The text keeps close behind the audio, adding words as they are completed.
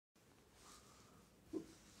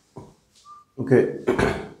Okay,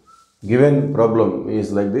 given problem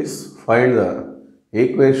is like this. Find the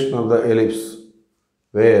equation of the ellipse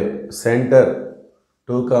where center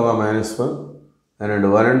 2 comma minus 1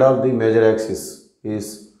 and one end of the major axis is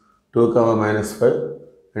 2 comma minus 5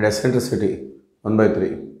 and eccentricity 1 by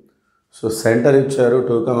 3. So center icharu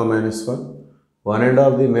 2 comma minus 1, one end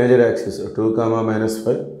of the major axis 2 comma minus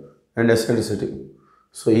 5 and eccentricity.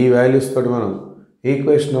 So ఈ values తోటి మనం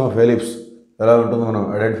equation of ellipse ఎలా ఉంటుందో మనం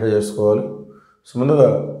identify చేసుకోవాలి. So ముందుగా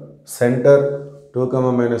centre 2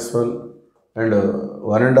 comma minus 1 and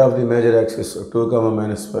one end of the major axis 2 comma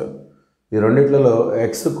minus 5. ఈ రెండిట్లలో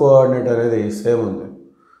X coordinate అనేది సేమ్ ఉంది.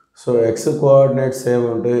 సో ఎక్స్ కోఆర్డినేట్ సేమ్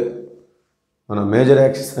ఉంటే మన మేజర్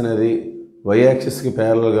యాక్సిస్ అనేది వై యాక్సిస్కి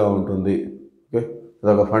ప్యారలల్గా ఉంటుంది. ఓకే,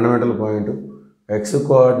 అదొక fundamental point. X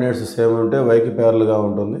coordinates same ఉంటే వైకి ప్యారలల్గా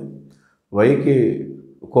ఉంటుంది, వైకి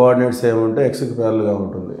కోఆర్డినేట్స్ సేమ్ ఉంటే ఎక్స్కి ప్యారలల్గా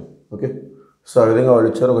ఉంటుంది. ఓకే, సో ఆ విధంగా వాళ్ళు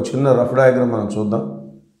ఇచ్చారు. ఒక చిన్న రఫ్ డయాగ్రామ్ మనం చూద్దాం.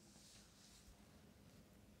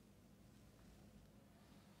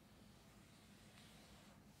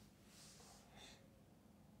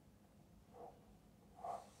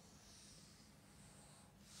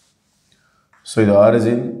 సో ఇది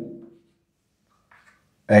origin,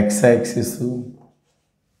 X axis,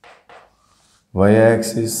 why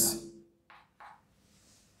axis.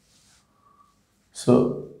 So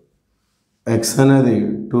X అనేది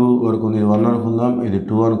 2 వరకు ఉంది, ఇది 1 అనుకుందాం, ఇది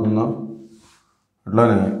 2 అనుకుందాం.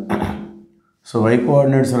 అట్లానే సో వై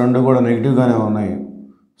కోఆర్డినేట్స్ రెండు కూడా నెగిటివ్గానే ఉన్నాయి.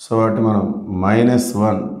 సో వాటి మనం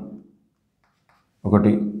 -1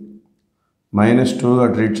 ఒకటి, -2గా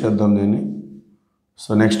ట్రీట్ చేద్దాం దీన్ని. సో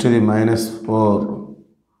నెక్స్ట్ ఇది -4,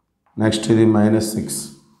 నెక్స్ట్ ఇది -6.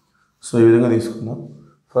 సో ఈ విధంగా తీసుకుందాం.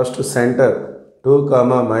 First centre 2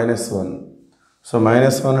 comma -1. సో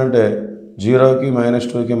 -1 అంటే 0కి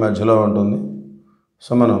 -2కి మధ్యలో ఉంటుంది.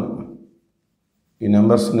 సో మనం ఈ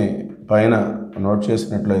నెంబర్స్ని పైన నోట్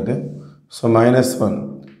చేసినట్లయితే సో -1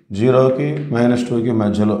 0కి -2కి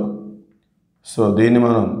మధ్యలో. సో దీన్ని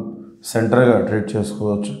మనం సెంటర్గా ట్రీట్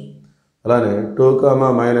చేసుకోవచ్చు. అలానే 2 comma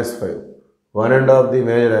 -5 one end of the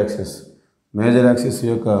major axis, major axis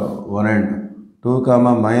యొక్క వన్ ఎండ్ 2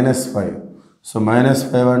 comma -5. సో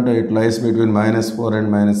 -5 అంటే it lies between -4 and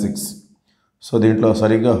 -6. So దీంట్లో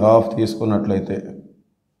సరిగ్గా హాఫ్ తీసుకున్నట్లయితే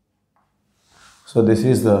so this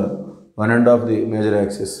is the one end of the major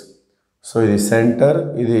axis. So ఇది centre,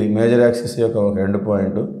 ఇది major axis యొక్క ఒక end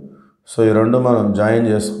point. So ఈ రెండు మనం జాయిన్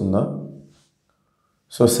చేసుకుందాం.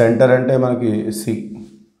 సో సెంటర్ అంటే మనకి C,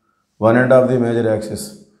 one end of the major axis.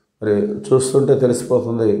 మరి చూస్తుంటే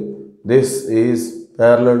తెలిసిపోతుంది, this is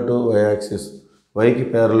parallel to why axis, వైకి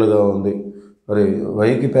ప్యారలల్గా ఉంది. మరి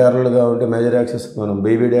వైకి ప్యారలల్గా ఉంటే మేజర్ యాక్సిస్ మనం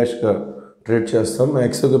బీబీ డాష్గా ట్రీట్ చేస్తాం,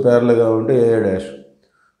 ఎక్స్కి ప్యారలల్గా ఉంటే ఏఏ డాష్.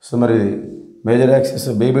 సో మరి మేజర్ యాక్సిస్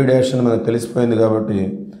బీబీ డాష్ అని మనకు తెలిసిపోయింది కాబట్టి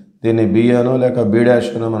దీన్ని బి అనో లేక బి డాష్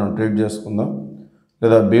అనో మనం ట్రీట్ చేసుకుందాం,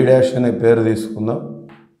 లేదా బి డాష్ అనే పేరు తీసుకుందాం.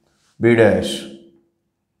 బి డాష్,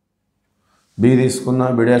 బి తీసుకున్నా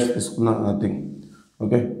బి డాష్ తీసుకున్నా నథింగ్.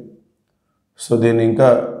 ఓకే, సో దీన్ని ఇంకా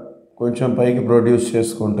కొంచెం పైకి ప్రొడ్యూస్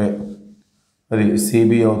చేసుకుంటే అది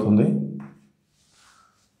సిబి అవుతుంది.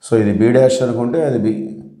 సో ఇది బి డాష్ అనుకుంటే అది బి,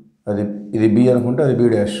 ఇది బి అనుకుంటే అది బి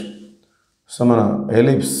డాష్. సో మన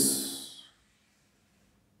ఎలిప్స్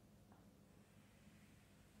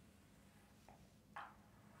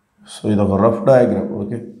సో ఇది ఒక రఫ్ డయాగ్రామ్.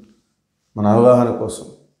 ఓకే, మన అవగాహన కోసం.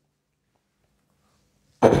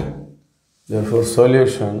 therefore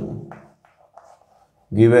solution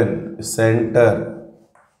given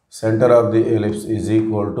center of the ellipse is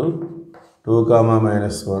equal to 2 comma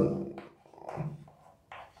 -1,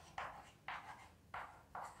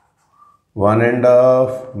 one end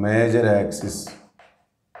of major axis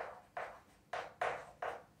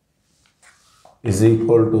is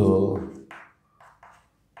equal to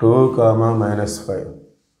 2 comma -5.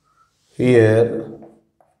 Here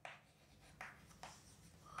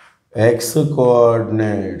x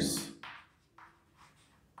coordinates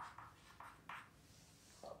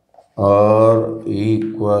are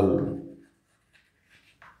equal.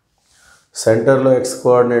 సెంటర్లో x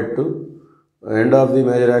coordinate, end of the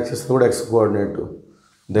major axis కూడా x coordinate.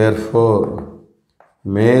 Therefore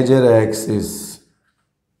major axis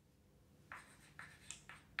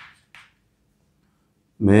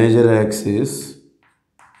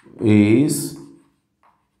is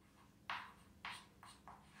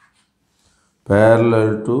parallel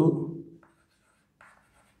to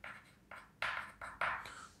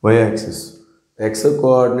y axis. x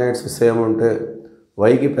coordinates same ఉంటే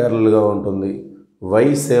వైకి ప్యారలల్గా ఉంటుంది, why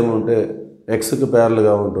same ఉంటే ఎక్స్కి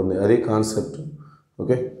ప్యారలల్గా ఉంటుంది. అది concept.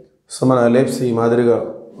 Okay, so మన ఎలిప్స్ ఈ మాదిరిగా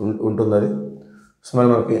ఉంటుంది అది. సో మరి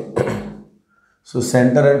మనకి సో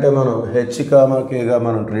సెంటర్ అంటే మనం హెచ్ కామా కేగా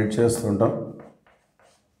మనం ట్రీట్ చేస్తుంటాం.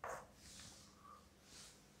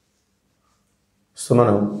 సో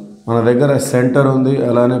మన దగ్గర సెంటర్ ఉంది,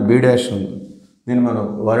 అలానే బి డాష్ ఉంది. దీన్ని మనం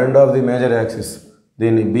 1.5 మేజర్ యాక్సిస్,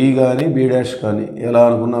 దీన్ని బి కానీ బి డాష్ కానీ ఎలా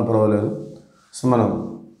అనుకున్నా పర్వాలేదు. సో మనం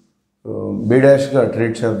బి డాష్గా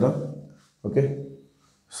ట్రీట్ చేద్దాం. Okay,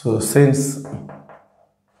 so since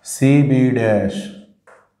CB dash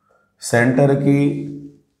సెంటర్కి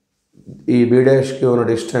ఈ బి డాష్కి ఉన్న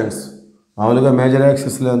డిస్టెన్స్ మామూలుగా మేజర్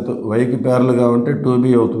యాక్సిస్ లెంత్ వైకి ప్యారల్గా ఉంటే 2b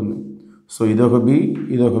అవుతుంది. సో ఇదొక బి,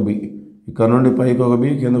 ఇదొక బి, ఇక్కడ నుండి పైకి ఒక బి,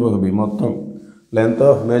 కిందకు ఒక బి, మొత్తం లెంత్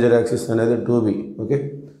ఆఫ్ మేజర్ యాక్సిస్ అనేది 2b. ఓకే,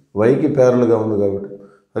 వైకి ప్యారల్గా ఉంది కాబట్టి.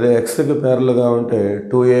 అదే ఎక్స్కి ప్యారల్గా ఉంటే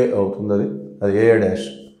 2a అవుతుంది, అది ఏ డాష్.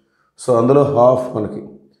 సో అందులో హాఫ్ మనకి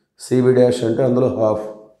సిబి డాష్ అంటే అందులో half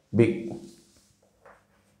B.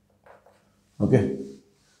 Okay,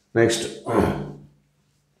 next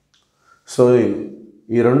so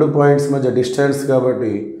ఈ రెండు పాయింట్స్ మధ్య డిస్టెన్స్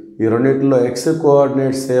కాబట్టి ఈ రెండింటిలో ఎక్స్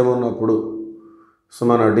కోఆర్డినేట్స్ సేమ్ ఉన్నప్పుడు సో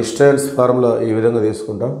మన డిస్టెన్స్ ఫార్ములా ఈ విధంగా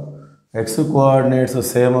తీసుకుంటాం. ఎక్స్ కోఆర్డినేట్స్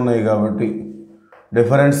సేమ్ ఉన్నాయి కాబట్టి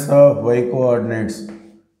difference of y coordinates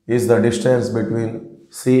is the distance between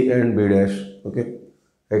C and B dash. Okay,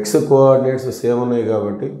 X coordinates same ఉన్నాయి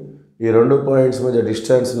కాబట్టి ఈ రెండు పాయింట్స్ మధ్య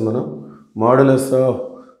డిస్టెన్స్ని మనం మాడ్యులస్ ఆఫ్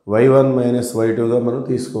y1 మైనస్ y2గా మనం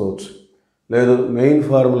తీసుకోవచ్చు. లేదు main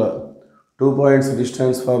formula 2 points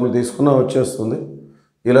distance formula తీసుకున్నా వచ్చేస్తుంది,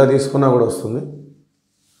 ఇలా తీసుకున్నా కూడా వస్తుంది.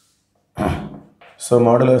 సో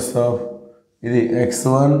మాడ్యులస్ ఆఫ్ ఇది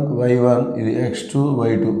x1 y1, ఇది x2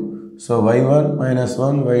 y2. So y1 minus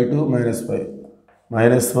 1 y2 minus 5,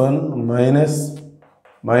 -1 minus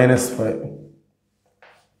 5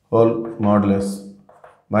 whole modulus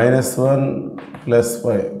 -1 plus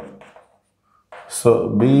 5. So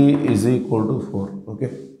b is equal to 4. Okay,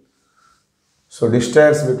 so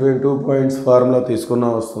distance between 2 points formula తీసుకున్నా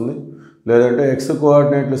వస్తుంది. లేదంటే ఎక్స్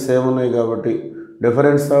కోఆర్డినేట్లు సేమ్ ఉన్నాయి కాబట్టి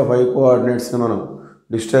డిఫరెన్స్ ఆఫ్ వై కోఆర్డినేట్స్ని మనం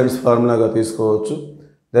distance ఫార్ములాగా తీసుకోవచ్చు.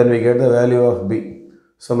 Then we get the value of B.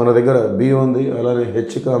 So మన దగ్గర బి ఉంది, అలానే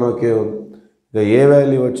హెచ్ కామా కే ఉంది. ఇక ఏ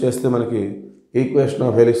వాల్యూ వచ్చేస్తే మనకి ఈక్వేషన్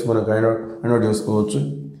ఆఫ్ ఎలిప్స్ మనం ఫైండ్ అవుట్ చేసుకోవచ్చు.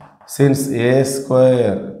 Since A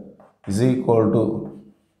square is equal to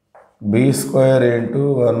be square into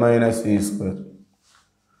 1 minus ఈ స్క్వేర్.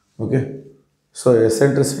 ఓకే, సో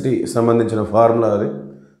ఎసెంట్రిసిటీ సంబంధించిన ఫార్ములా అది.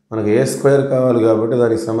 మనకి ఏ స్క్వేర్ కావాలి కాబట్టి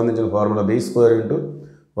దానికి సంబంధించిన formula B square into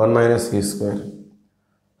 1 minus ఈ స్క్వేర్.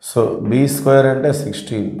 సో బి స్క్వేర్ అంటే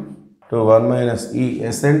 16 టు 1 మైనస్ ఈ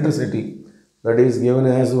eccentricity that is given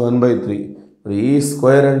as 1/3. మరి ఈ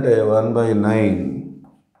స్క్వేర్ అంటే 1/9.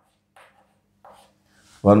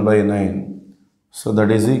 So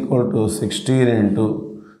that is equal to 16 into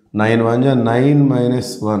 9 1 9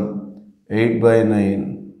 minus 1 8/9.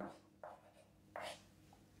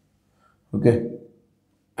 Okay,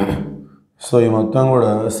 so ఈ మొత్తం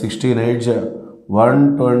కూడా 16 8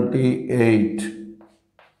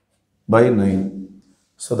 128/9.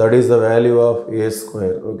 So that is the value of A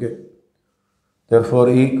square. Okay, therefore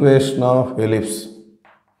equation of ellipse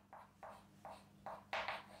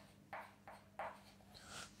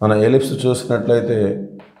మన ellipse చూసినట్లయితే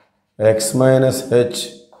x minus H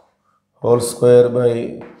whole square by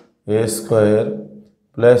A square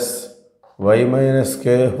plus y minus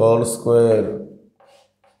K whole square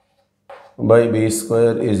by B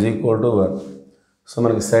square is equal to 1. So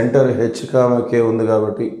మనకి centre H comma కే ఉంది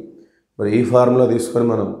కాబట్టి మరి ఈ formula తీసుకొని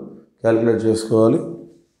మనం calculate చేసుకోవాలి.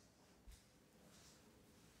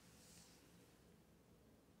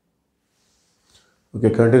 Okay,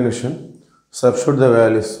 continuation. Substitute the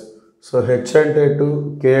values. So H అంటే 2,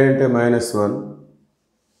 కే అంటే -1.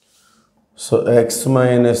 సో ఎక్స్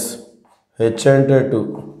మైనస్ హెచ్ అంటే 2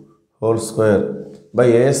 whole square by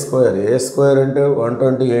A square. A square అంటే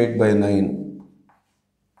 128/9.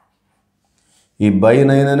 ఈ బై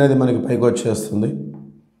 9 అనేది మనకి పైకి వచ్చేస్తుంది.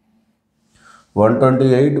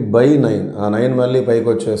 128/9, ఆ 9 మళ్ళీ పైకి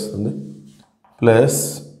వచ్చేస్తుంది. ప్లస్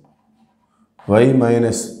వై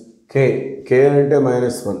మైనస్ కే, కే అంటే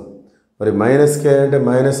 -1. మరి మైనస్ కే అంటే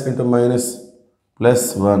minus into minus plus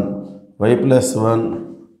 1, why plus 1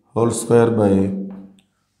 whole square by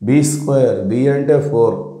B square. B అంటే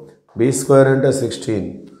 4, బి స్క్వేర్ అంటే 16,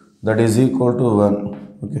 that is equal to 1.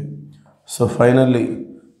 Okay, so finally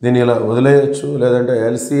దీన్ని ఇలా వదిలేయచ్చు. లేదంటే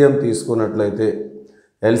ఎల్సిఎం తీసుకున్నట్లయితే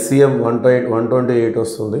ఎల్సిఎం 128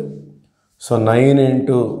 వస్తుంది. So 9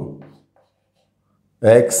 into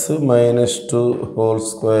X minus 2 whole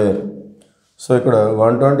square. So ఇక్కడ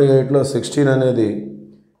 128లో 16 అనేది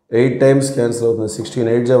 8 టైమ్స్ క్యాన్సిల్ అవుతుంది. 16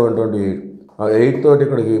 8 128. ఆ 8 తోటి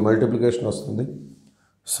ఇక్కడికి మల్టిప్లికేషన్ వస్తుంది.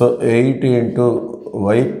 So 8 into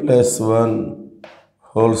y plus 1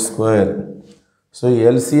 whole square so ఈ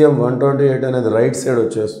ఎల్సిఎం 128 అనేది రైట్ సైడ్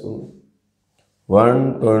వచ్చేస్తుంది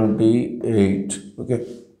 128. ఓకే,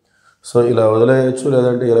 సో ఇలా వదిలేయచ్చు,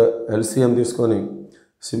 లేదంటే ఇలా ఎల్సిఎం తీసుకొని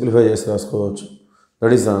సింప్లిఫై చేసి రాసుకోవచ్చు.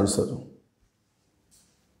 That is the answer.